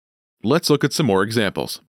Let's look at some more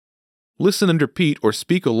examples. Listen and repeat or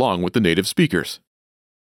speak along with the native speakers.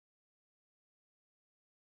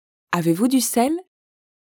 Avez-vous du sel?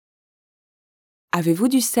 Avez-vous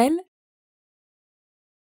du sel?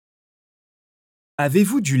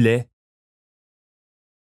 Avez-vous du lait?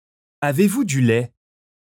 Avez-vous du lait?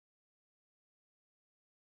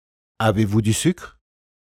 Avez-vous du sucre?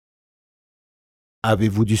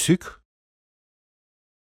 Avez-vous du sucre?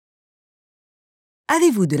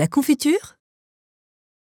 Avez-vous de la confiture?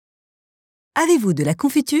 Avez-vous de la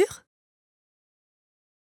confiture?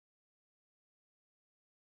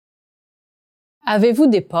 Avez-vous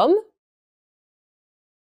des pommes?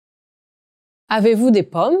 Avez-vous des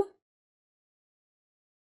pommes?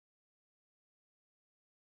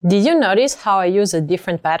 Did you notice how I use a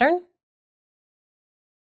different pattern?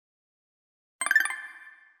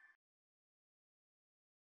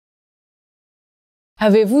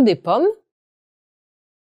 Avez-vous des pommes?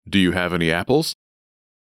 Do you have any apples?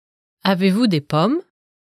 Avez-vous des pommes?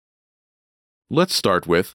 Let's start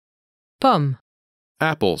with Pommes.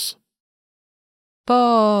 apples.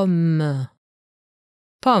 Pommes.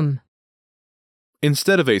 Pommes.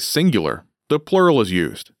 Instead of a singular, the plural is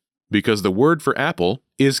used, because the word for apple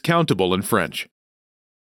is countable in French.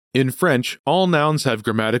 In French, all nouns have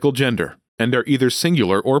grammatical gender and are either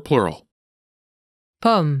singular or plural.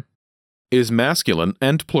 Pommes. Is masculine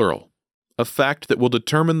and plural, a fact that will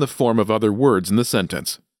determine the form of other words in the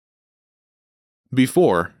sentence.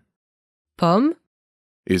 Before Pommes.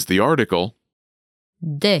 is the article,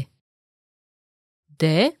 Des.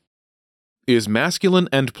 Des. is masculine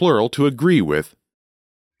and plural to agree with.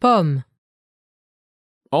 Pommes.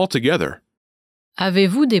 Altogether,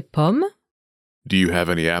 Avez-vous des pommes? do you have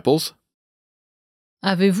any apples?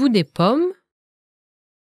 Avez-vous des pommes?